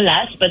it's not going to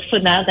last, but for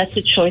now, that's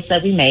a choice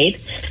that we made.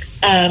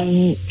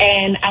 And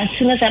as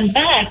soon as I'm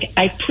back,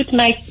 I put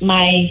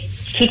my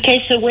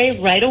suitcase away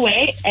right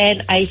away,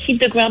 and I hit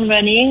the ground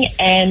running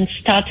and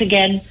start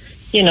again.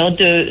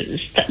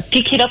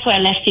 Pick it up where I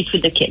left it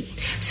with the kids.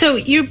 So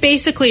you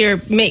basically are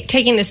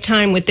taking this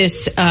time with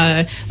this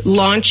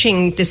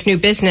launching this new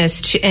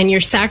business, and you're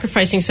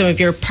sacrificing some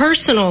of your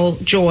personal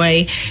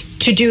joy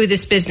to do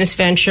this business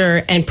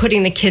venture and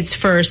putting the kids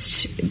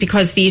first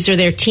because these are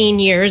their teen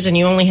years and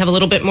you only have a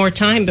little bit more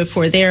time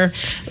before they're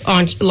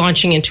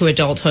launching into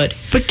adulthood.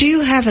 But do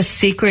you have a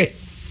secret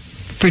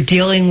for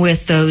dealing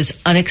with those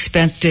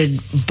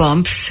unexpected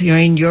bumps? You're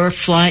in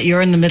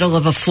the middle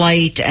of a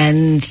flight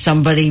and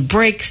somebody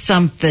breaks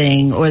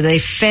something or they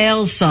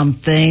fail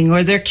something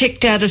or they're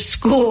kicked out of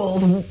school,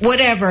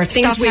 whatever.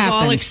 Things Stuff we've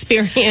happens. all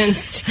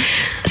experienced. Do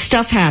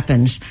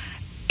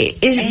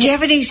you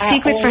have any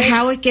secret for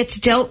how it gets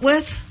dealt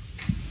with?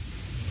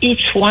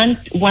 It's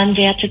one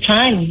day at a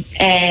time,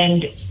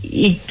 and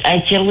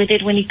I deal with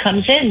it when it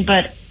comes in,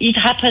 but it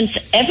happens.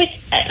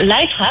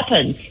 Life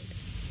happens.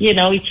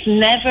 It's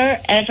never,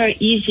 ever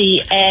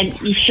easy. And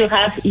if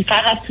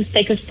I have to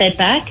take a step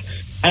back,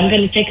 I'm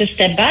going to take a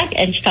step back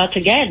and start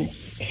again.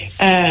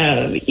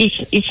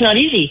 It's not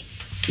easy.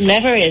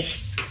 Never is.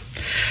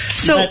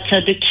 But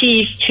the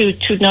key is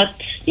to not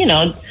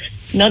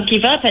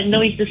give up and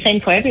know it's the same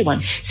for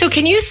everyone. So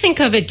can you think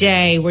of a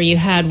day where you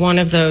had one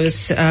of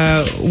those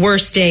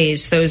worst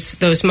days,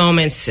 those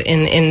moments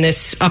in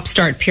this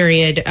startup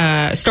period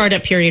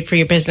for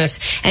your business,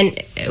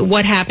 and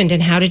what happened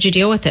and how did you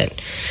deal with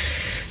it?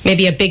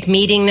 Maybe a big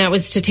meeting that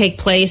was to take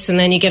place and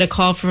then you get a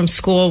call from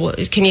school.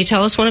 Can you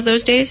tell us one of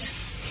those days?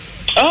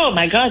 Oh,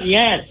 my God,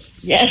 yes.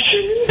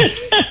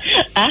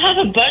 I have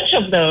a bunch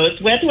of those.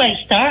 Where do I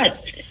start?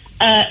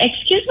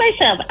 Excuse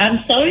myself. I'm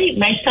sorry.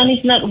 My son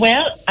is not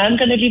well. I'm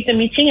going to leave the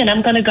meeting and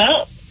I'm going to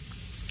go.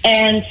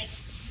 And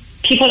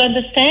people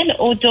understand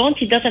or don't.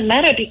 It doesn't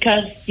matter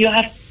because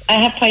I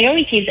have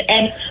priorities.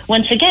 And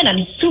once again,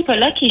 I'm super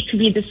lucky to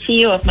be the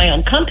CEO of my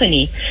own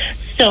company.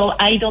 So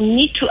I don't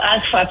need to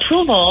ask for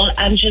approval.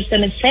 I'm just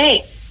going to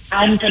say,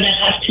 I'm going to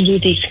have to do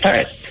this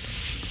first.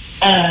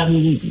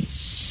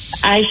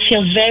 I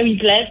feel very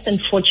blessed and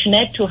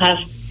fortunate to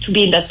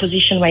be in that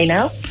position right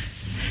now.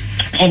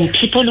 And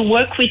people who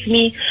work with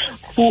me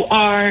who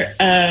are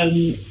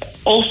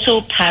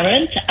also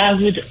parents, I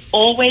would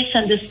always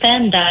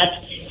understand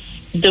that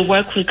the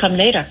work will come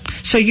later.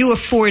 So you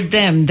afford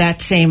them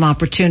that same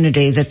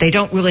opportunity, that they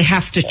don't really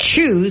have to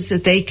choose,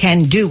 that they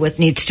can do what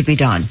needs to be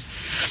done.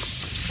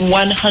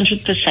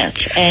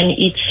 100%. And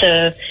it's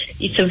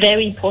a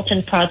very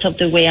important part of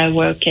the way I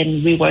work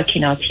and we work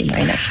in our team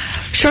right now.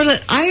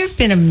 Charlotte, I have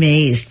been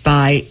amazed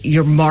by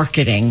your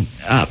marketing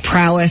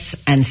prowess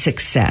and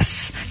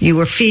success. You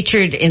were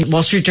featured in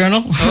Wall Street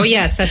Journal. Oh,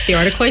 yes. That's the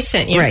article I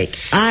sent you. Right.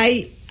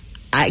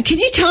 Can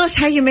you tell us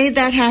how you made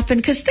that happen?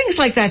 Because things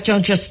like that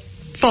don't just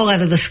fall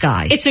out of the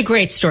sky. It's a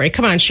great story.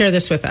 Come on, share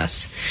this with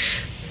us.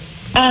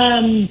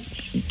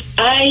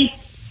 I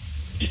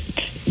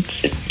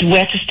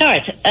where to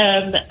start.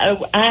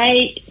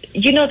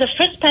 The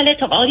first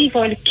pallet of olive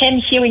oil came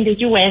here in the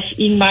U.S.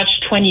 in March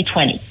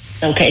 2020.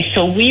 Okay,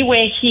 so we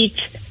were hit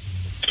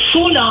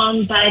full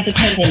on by the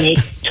pandemic,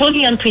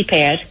 totally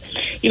unprepared.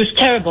 It was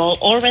terrible.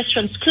 All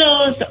restaurants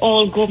closed,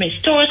 all gourmet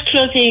stores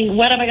closing.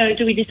 What am I going to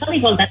do with this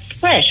olive oil that's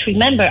fresh?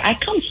 Remember, I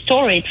can't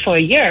store it for a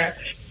year.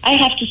 I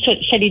have to sell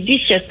it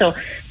this year. So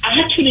I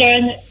had to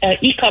learn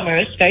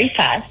e-commerce very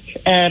fast,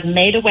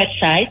 made a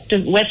website. The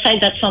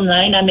website that's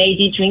online, I made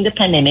it during the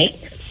pandemic.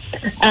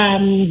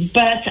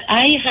 But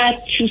I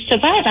had to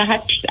survive. I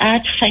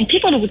had to find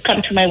people who would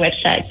come to my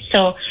website.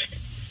 So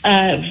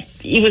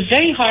it was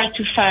very hard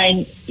to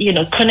find,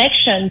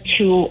 connection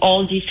to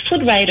all these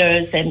food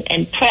writers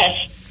and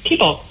press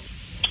people.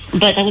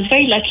 But I was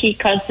very lucky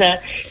because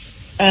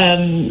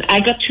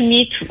I got to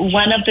meet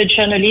one of the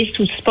journalists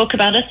who spoke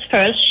about us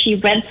first. She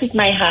rented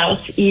my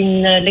house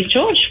in Lake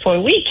George for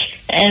a week,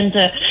 and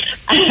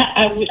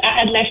I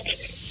had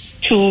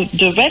left to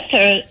the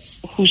writer,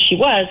 who she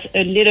was,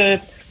 a little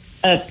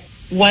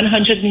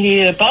 100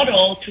 milliliter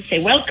bottle to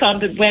say welcome.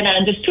 But when I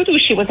understood who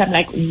she was, I'm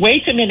like,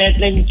 wait a minute,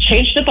 let me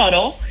change the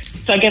bottle.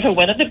 So I gave her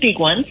one of the big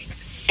ones.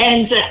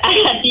 And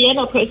at the end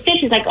of her stay,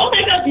 she's like, oh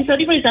my God, this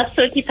olive oil is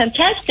absolutely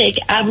fantastic.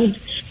 I would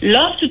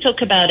love to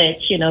talk about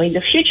it, in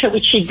the future,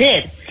 which she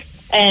did.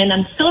 And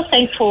I'm so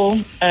thankful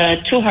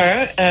to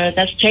her.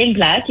 That's Jane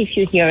Black. If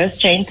you hear us,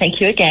 Jane, thank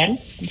you again.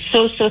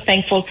 I'm so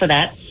thankful for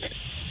that.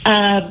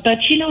 But,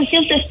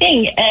 here's the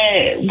thing.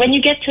 When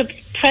you get to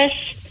press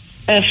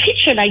a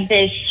feature like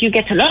this, you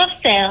get a lot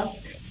of sales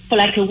for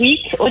like a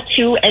week or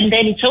two, and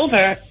then it's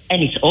over,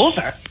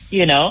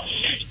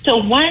 So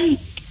one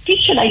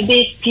feature like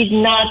this did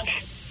not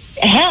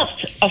help,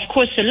 of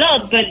course, a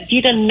lot, but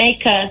didn't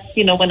make us,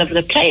 one of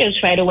the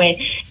players right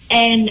away.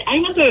 And I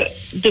remember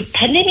the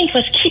pandemic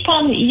was keep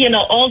on,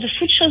 all the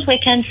food shows were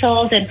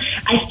canceled, and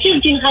I still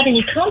didn't have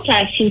any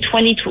contacts in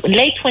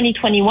late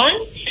 2021,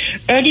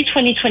 early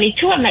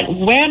 2022. I'm like,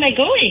 where am I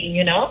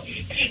going,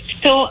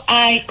 So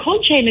I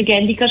called Jane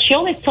again because she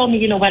always told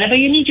me, whatever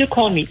you need, you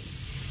call me.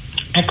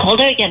 I called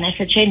her again. I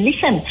said, Jane,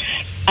 listen,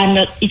 I'm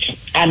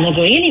not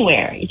going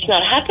anywhere. It's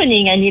not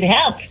happening. I need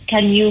help.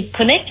 Can you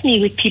connect me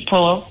with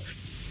people,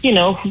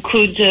 who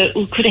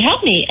could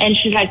help me? And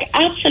she's like,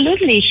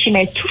 absolutely. She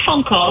made 2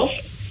 phone calls,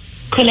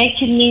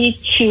 connected me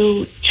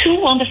to 2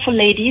 wonderful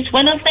ladies.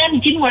 One of them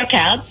didn't work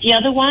out. The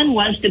other one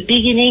was the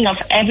beginning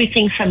of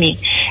everything for me.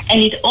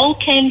 And it all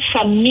came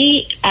from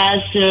me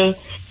as a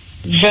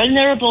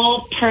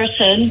vulnerable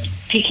person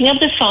picking up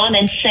the phone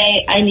and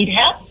say, I need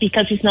help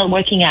because it's not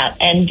working out.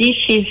 And this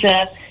is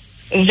a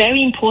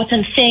very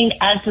important thing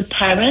as a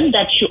parent,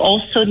 that you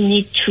also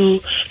need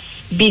to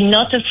be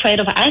not afraid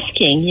of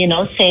asking,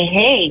 say,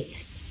 hey,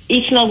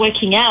 it's not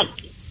working out.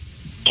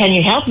 Can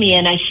you help me?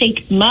 And I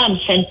think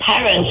moms and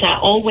parents are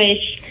always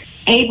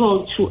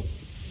able to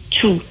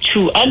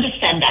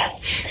understand that.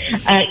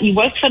 It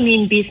worked for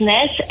me in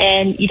business,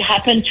 and it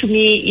happened to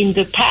me in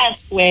the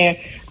past where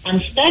I'm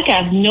stuck.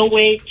 I have no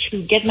way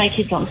to get my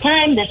kids on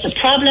time. There's a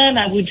problem.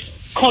 I would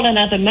call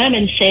another mom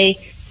and say,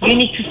 you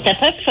need to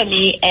step up for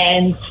me.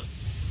 And,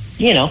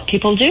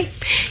 people do.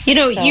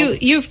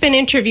 You've been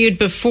interviewed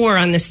before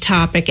on this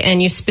topic,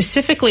 and you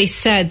specifically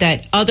said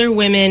that other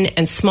women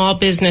and small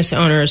business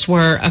owners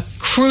were a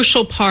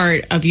crucial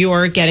part of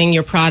your getting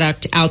your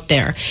product out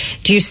there.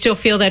 Do you still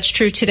feel that's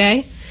true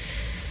today?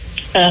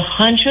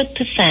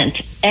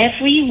 100%.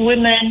 Every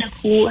woman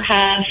who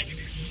has,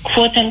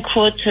 quote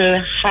unquote, a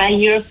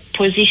higher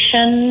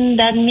position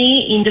than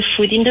me in the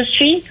food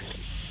industry,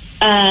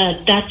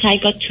 that I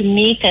got to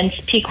meet and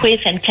speak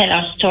with and tell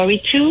our story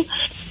to,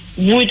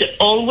 would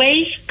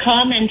always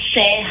come and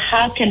say,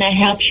 how can I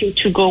help you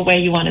to go where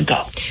you want to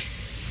go?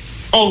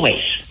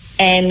 Always.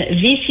 And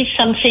this is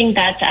something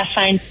that I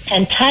find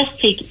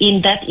fantastic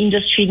in that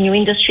industry, new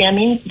industry. I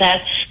mean,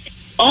 that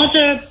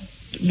other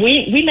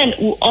women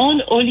who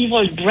own olive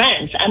oil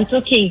brands, I'm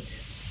talking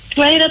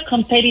straight up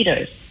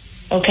competitors,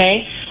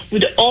 okay,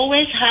 would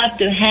always have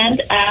the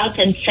hand out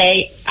and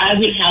say, I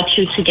will help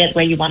you to get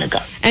where you want to go.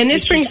 And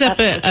this brings up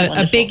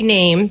a big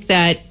name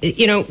that,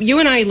 you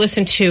and I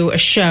listened to a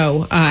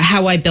show,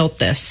 How I Built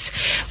This.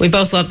 We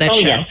both love that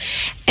show. Yes.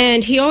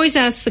 And he always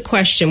asks the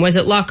question, was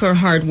it luck or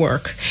hard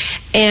work?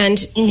 And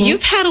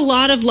you've had a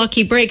lot of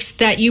lucky breaks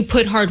that you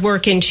put hard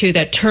work into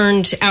that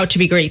turned out to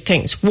be great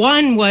things.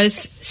 One was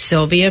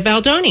Sylvia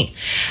Baldoni,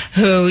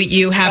 who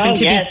you happened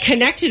to be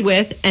connected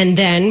with, and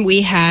then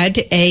we had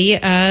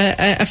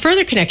a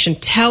further connection.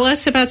 Tell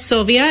us about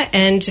Sylvia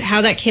and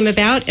how that came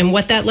about and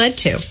what that led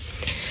to.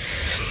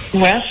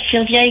 Well,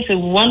 Sylvia is a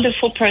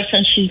wonderful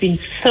person. She's been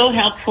so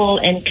helpful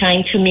and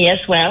kind to me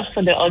as well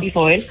for the olive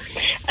oil.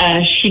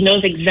 She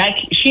knows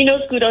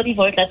good olive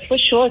oil, that's for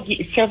sure.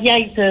 Sylvia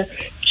is a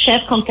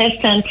chef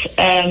contestant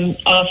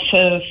of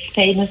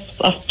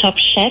Top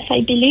Chef,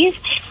 I believe.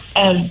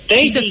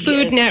 She's a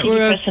Food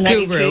Network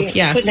guru,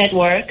 yes. Food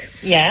Network.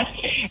 Yeah.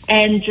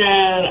 And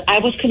I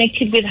was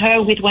connected with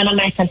her with one of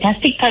my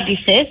fantastic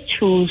publicists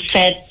who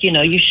said,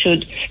 you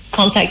should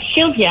contact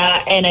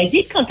Sylvia. And I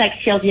did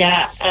contact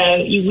Sylvia.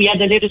 We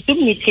had a little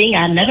Zoom meeting.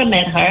 I had never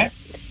met her.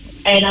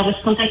 And I was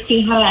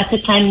contacting her at the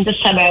time in the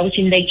summer. I was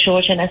in Lake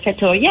George, and I said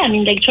to her, yeah, I'm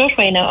in Lake George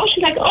right now. Oh,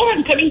 she's like, oh,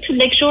 I'm coming to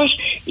Lake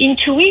George in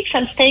 2 weeks.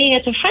 I'm staying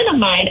at a friend of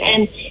mine.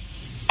 And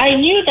I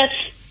knew that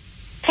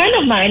friend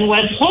of mine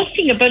was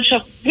hosting a bunch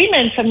of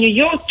women from New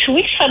York 2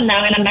 weeks from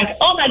now. And I'm like,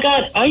 oh, my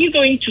God, are you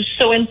going to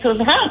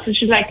so-and-so's house? And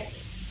she's like,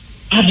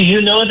 how do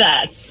you know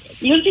that?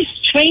 It was this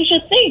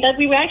stranger thing that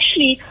we were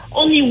actually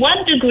only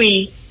 1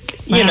 degree.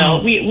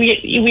 Wow.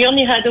 We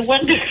only had a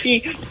 1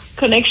 degree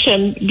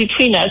connection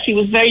between us. It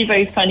was very,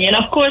 very funny. And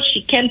of course,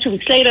 she came 2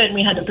 weeks later and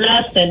we had a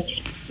blast. And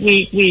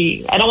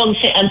we I don't want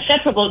to say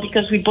inseparable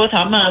because we both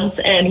are moms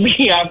and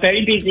we are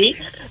very busy.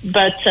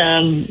 But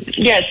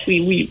yes,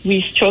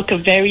 we struck a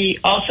very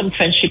awesome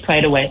friendship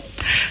right away.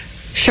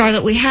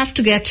 Charlotte, we have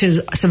to get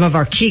to some of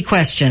our key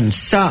questions.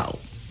 So,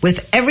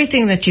 with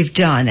everything that you've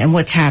done and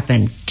what's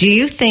happened, do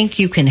you think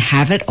you can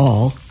have it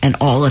all and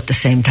all at the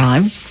same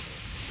time?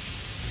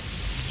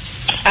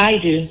 I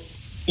do.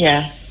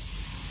 Yeah,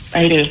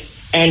 I do.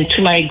 And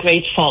to my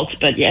great fault,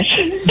 but yes.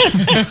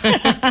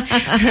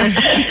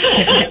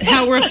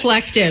 How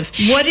reflective.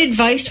 What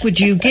advice would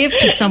you give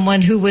to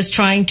someone who was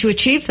trying to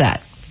achieve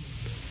that?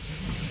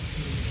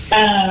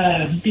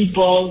 Be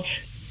bold,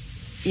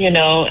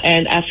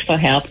 and ask for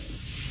help.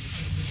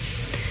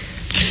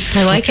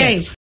 I like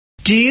it.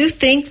 Do you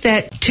think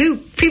that two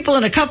people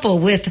in a couple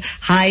with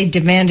high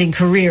demanding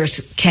careers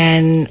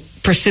can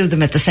pursue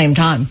them at the same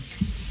time?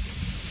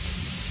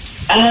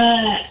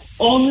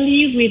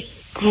 Only with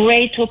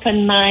great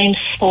open mind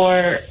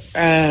for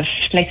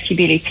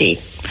flexibility.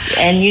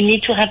 And you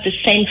need to have the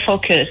same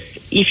focus.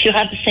 If you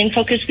have the same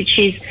focus, which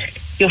is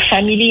your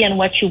family and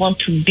what you want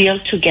to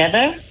build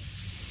together,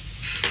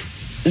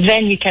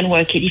 then you can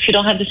work it. If you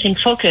don't have the same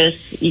focus,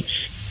 it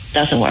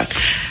doesn't work.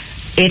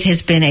 It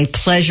has been a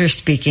pleasure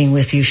speaking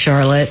with you,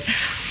 Charlotte.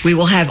 We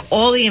will have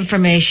all the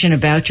information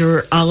about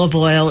your olive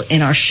oil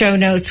in our show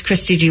notes.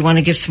 Christy, do you want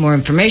to give some more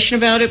information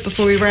about it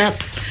before we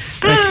wrap?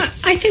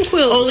 I think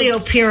we'll...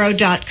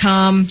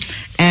 oleopiro.com,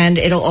 and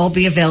it'll all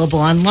be available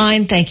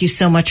online. Thank you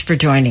so much for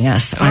joining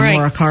us. I'm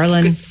Laura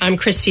Carlin. I'm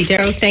Christy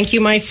Darrow. Thank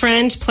you, my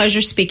friend.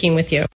 Pleasure speaking with you.